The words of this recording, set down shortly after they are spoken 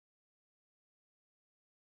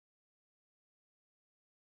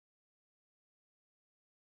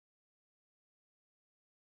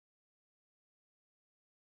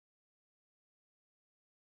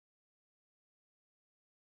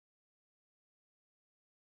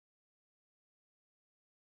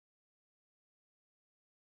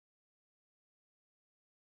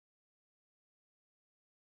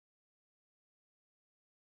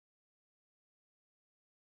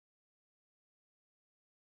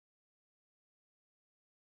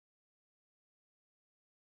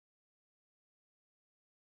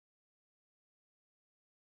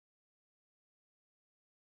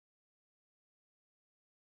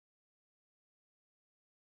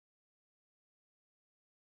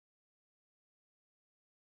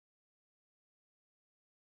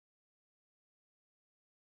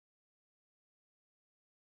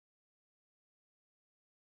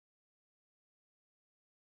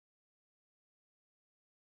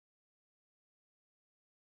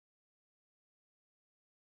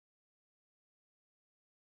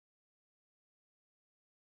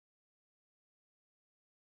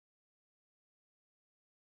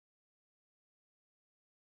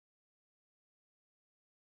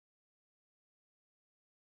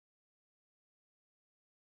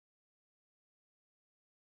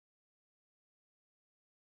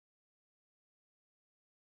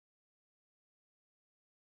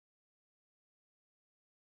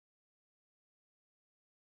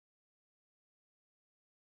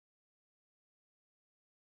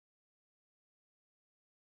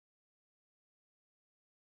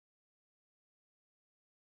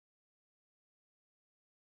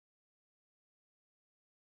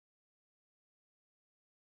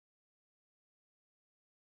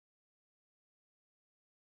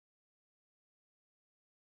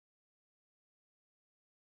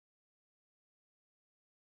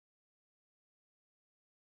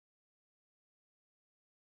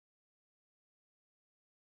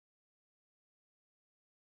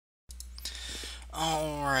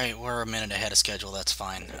Alright, we're a minute ahead of schedule, that's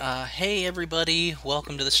fine. Hey everybody,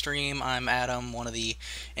 welcome to the stream. I'm Adam, one of the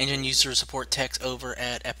engine user support techs over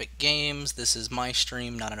at Epic Games. This is my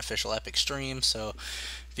stream, not an official Epic stream, so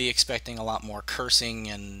be expecting a lot more cursing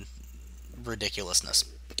and ridiculousness.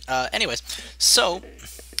 Anyways, so,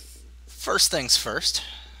 first things first,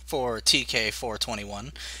 for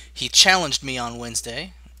TK421, he challenged me on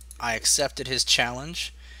Wednesday. I accepted his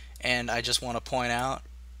challenge, and I just want to point out,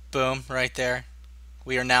 boom, right there,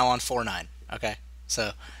 we are now on 4.9. Okay,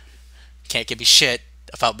 so can't give me shit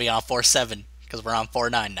about being on 4.7 because we're on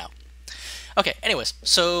 4.9 now. Okay, anyways,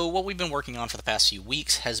 so what we've been working on for the past few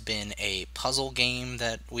weeks has been a puzzle game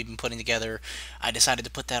that we've been putting together. I decided to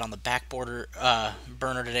put that on the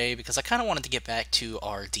burner today because I kind of wanted to get back to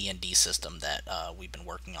our DnD system that we've been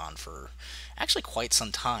working on for actually quite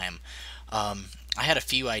some time. I had a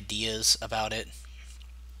few ideas about it,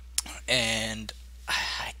 and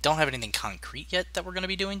I don't have anything concrete yet that we're going to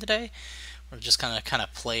be doing today. We're just kind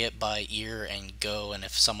of play it by ear and go. And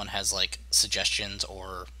if someone has like suggestions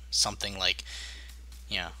or something like,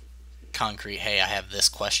 you know, concrete, hey, I have this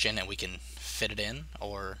question and we can fit it in,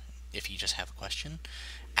 or if you just have a question,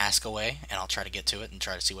 ask away and I'll try to get to it and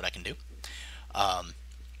try to see what I can do.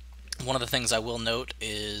 One of the things I will note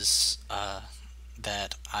is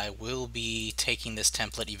that I will be taking this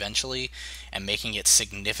template eventually and making it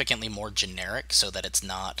significantly more generic so that it's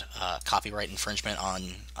not copyright infringement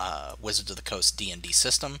on Wizards of the Coast D&D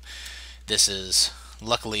system. This is,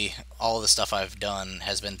 luckily, all the stuff I've done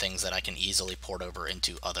has been things that I can easily port over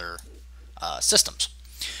into other systems.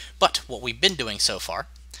 But what we've been doing so far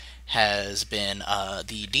has been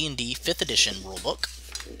the D&D 5th edition rulebook,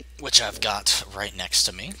 which I've got right next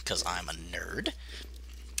to me because I'm a nerd.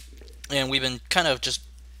 And we've been kind of just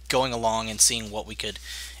going along and seeing what we could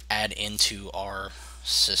add into our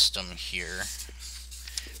system here.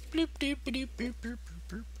 Bloop, doop, doop, boop, boop,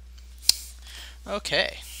 boop.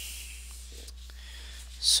 Okay.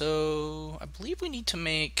 So, I believe we need to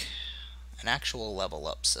make an actual level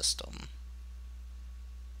up system.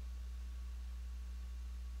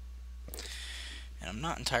 And I'm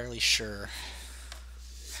not entirely sure.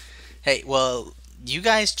 Hey, well, you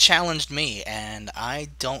guys challenged me, and I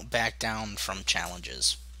don't back down from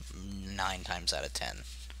challenges 9 times out of 10.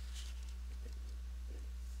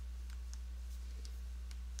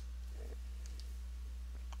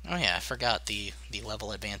 Oh yeah, I forgot the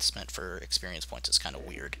level advancement for experience points is kind of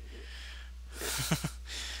weird.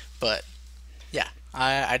 But, yeah,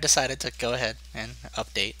 I decided to go ahead and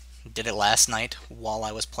update. Did it last night while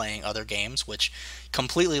I was playing other games, which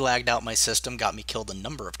completely lagged out my system, got me killed a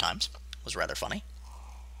number of times. Was rather funny.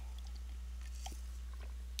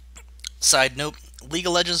 Side note, League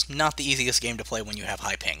of Legends, not the easiest game to play when you have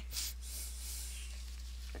high ping.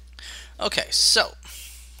 Okay, so,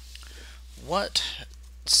 what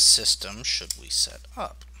system should we set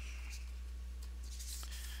up?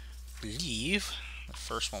 I believe the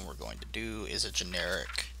first one we're going to do is a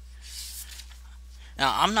generic.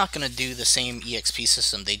 Now, I'm not going to do the same EXP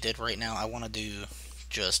system they did right now. I want to do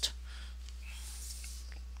just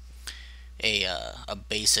a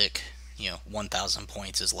basic, 1,000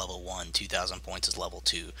 points is level 1, 2,000 points is level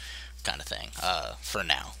 2 kind of thing. For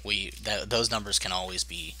now, those numbers can always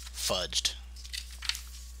be fudged.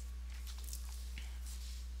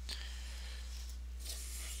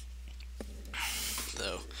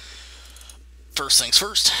 So, first things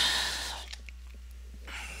first,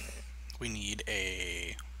 we need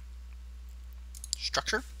a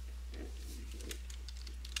structure.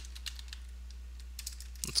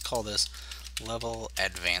 Let's call this level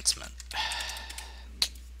advancement.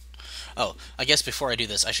 Oh, I guess before I do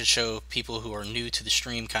this, I should show people who are new to the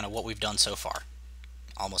stream kind of what we've done so far.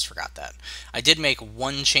 Almost forgot that. I did make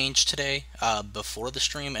one change today before the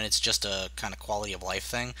stream, and it's just a kind of quality of life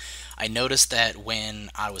thing. I noticed that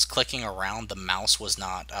when I was clicking around, the mouse was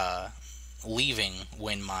not leaving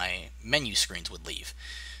when my menu screens would leave.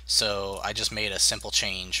 So I just made a simple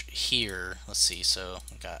change here. Let's see, so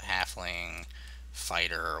we got halfling,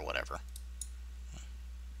 fighter, or whatever.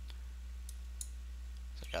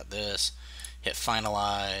 So I got this. Hit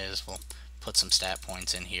finalize. We'll put some stat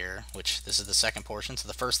points in here, which this is the second portion. So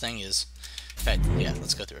the first thing is, in fact, yeah,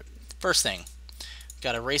 let's go through it. First thing,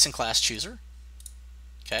 got a race and class chooser.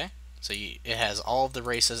 Okay, so it has all of the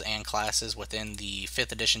races and classes within the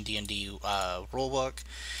 5th edition D&D rulebook.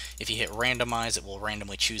 If you hit randomize, it will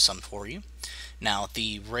randomly choose some for you. Now,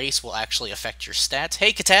 the race will actually affect your stats.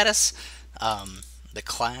 Hey, Katatus! The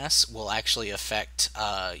class will actually affect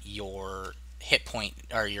your hit point,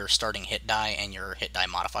 or your starting hit die and your hit die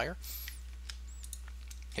modifier.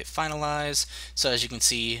 Hit finalize. So as you can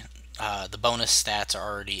see, the bonus stats are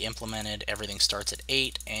already implemented. Everything starts at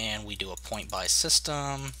 8, and we do a point by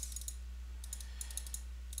system.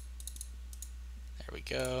 There we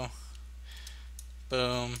go.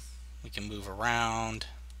 Boom. We can move around.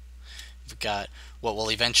 We've got what will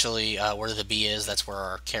eventually, where the B is, that's where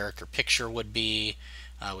our character picture would be.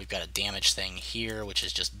 We've got a damage thing here, which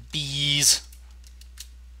is just bees.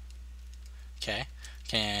 Okay.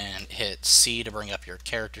 Can hit C to bring up your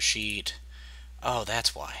character sheet. Oh,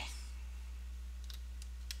 that's why.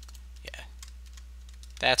 Yeah.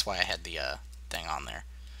 That's why I had the thing on there.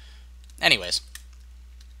 Anyways.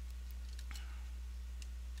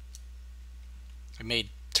 It made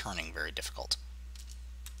turning very difficult.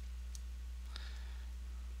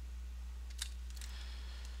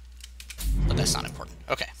 But that's not important.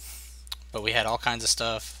 Okay. But we had all kinds of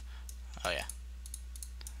stuff. Oh yeah.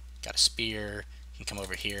 Got a spear. You can come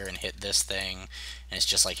over here and hit this thing. And it's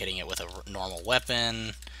just like hitting it with a normal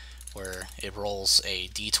weapon, where it rolls a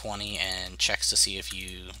d20 and checks to see if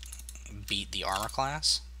you beat the armor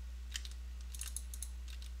class.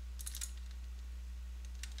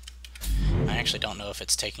 I actually don't know if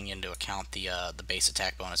it's taking into account the base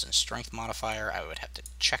attack bonus and strength modifier. I would have to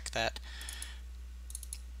check that.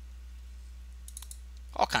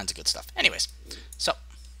 All kinds of good stuff. Anyways, so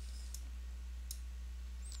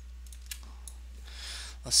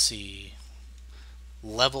let's see.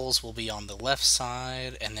 Levels will be on the left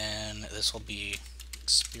side, and then this will be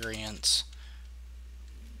experience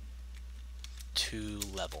to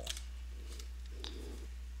level.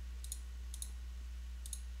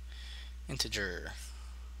 Integer.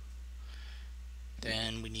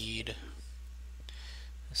 Then we need,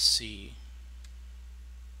 let's see,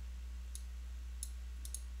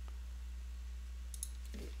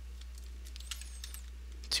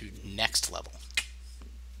 to next level.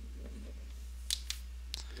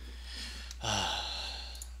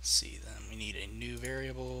 Let's see, then we need a new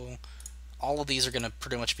variable. All of these are going to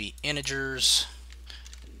pretty much be integers.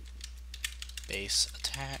 Base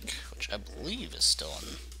attack, which I believe is still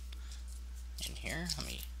in here. Let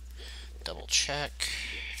me double check.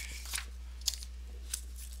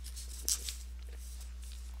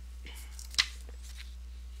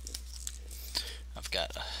 I've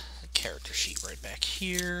got a character sheet right back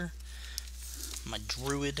here. My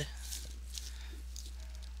druid.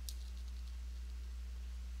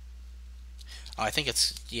 Oh, I think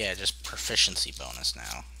it's, yeah, just proficiency bonus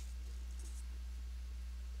now.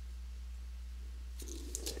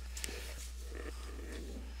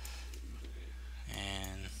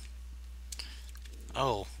 And,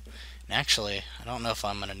 oh, and actually, I don't know if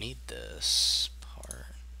I'm going to need this part.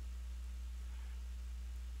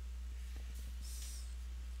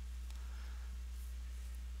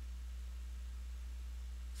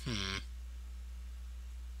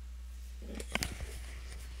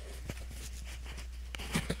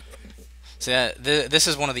 So this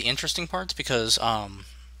is one of the interesting parts, because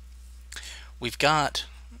we've got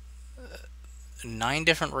 9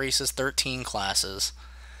 different races, 13 classes,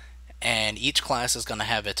 and each class is going to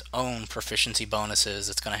have its own proficiency bonuses.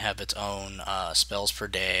 It's going to have its own spells per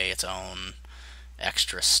day, its own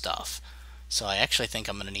extra stuff. So I actually think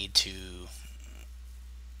I'm going to need to,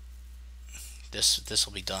 this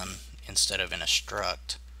will be done instead of in a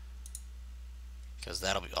struct, because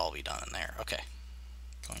that'll be all be done in there. Okay,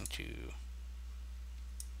 going to,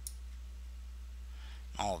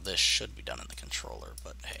 all of this should be done in the controller,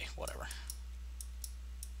 but hey, whatever.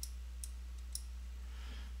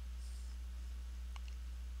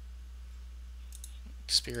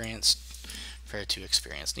 Experience, compared to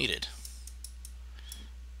experience needed.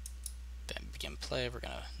 Then begin play, we're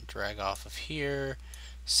going to drag off of here,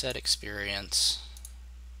 set experience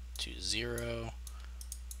to 0.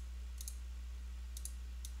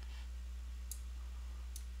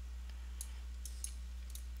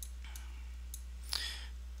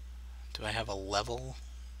 Do I have a level?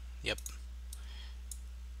 Yep.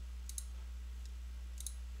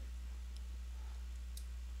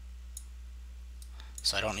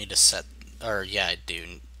 So I don't need to set, or yeah, I do,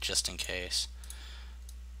 just in case.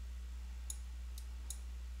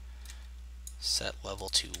 Set level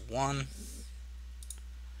to 1.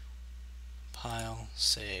 Pile,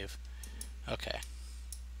 save. Okay.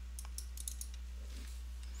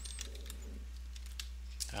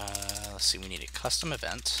 Let's see, we need a custom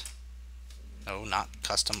event. No, not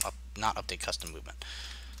custom, not update custom movement.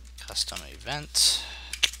 Custom event.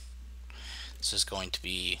 This is going to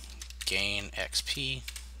be gain XP.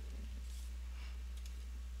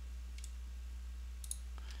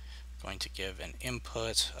 Going to give an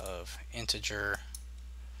input of integer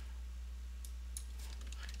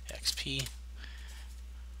XP.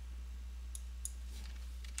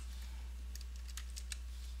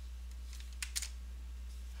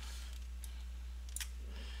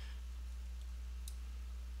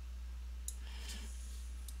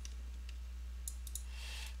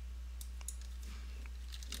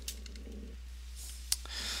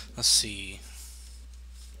 Let's see.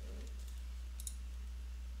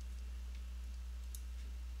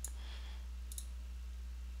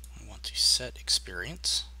 I want to set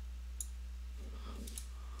experience.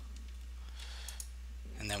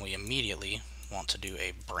 And then we immediately want to do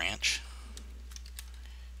a branch.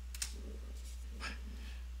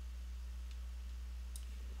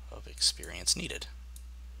 Of experience needed.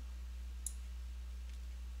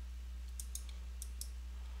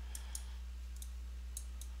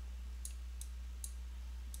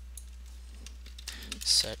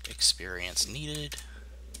 Set experience needed.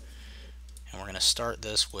 And we're going to start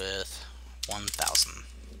this with 1,000.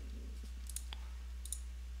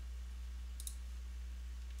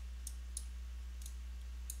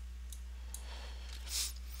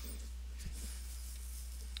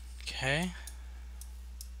 Okay.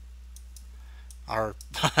 Our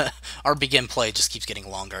our begin play just keeps getting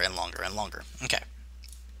longer and longer and longer. Okay.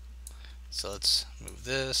 So let's move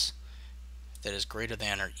this. That is greater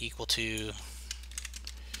than or equal to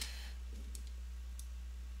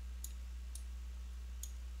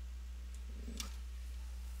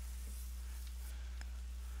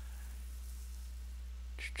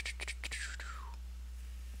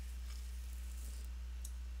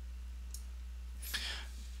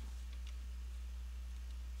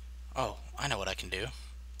oh, I know what I can do.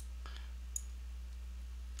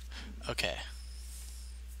 Okay.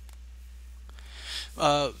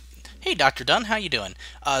 Hey, Dr. Dunn, how you doing?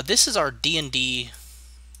 This is our D&D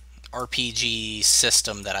RPG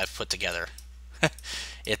system that I've put together.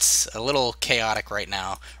 It's a little chaotic right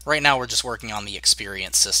now. Right now, we're just working on the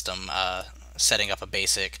experience system, setting up a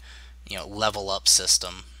basic, level up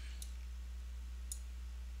system.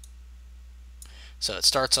 So it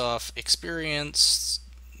starts off experience.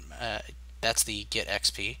 That's the get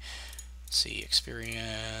XP. See,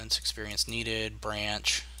 experience needed,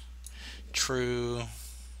 branch, true,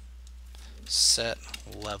 set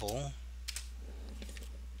level.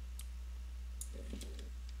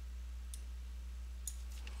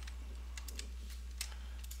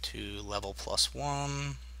 To level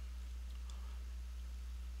 +1.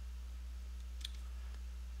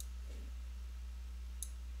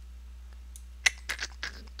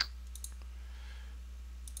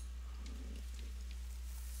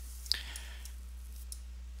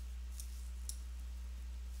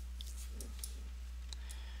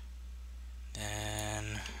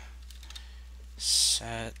 Then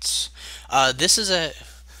set. This is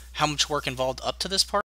how much work involved up to this part.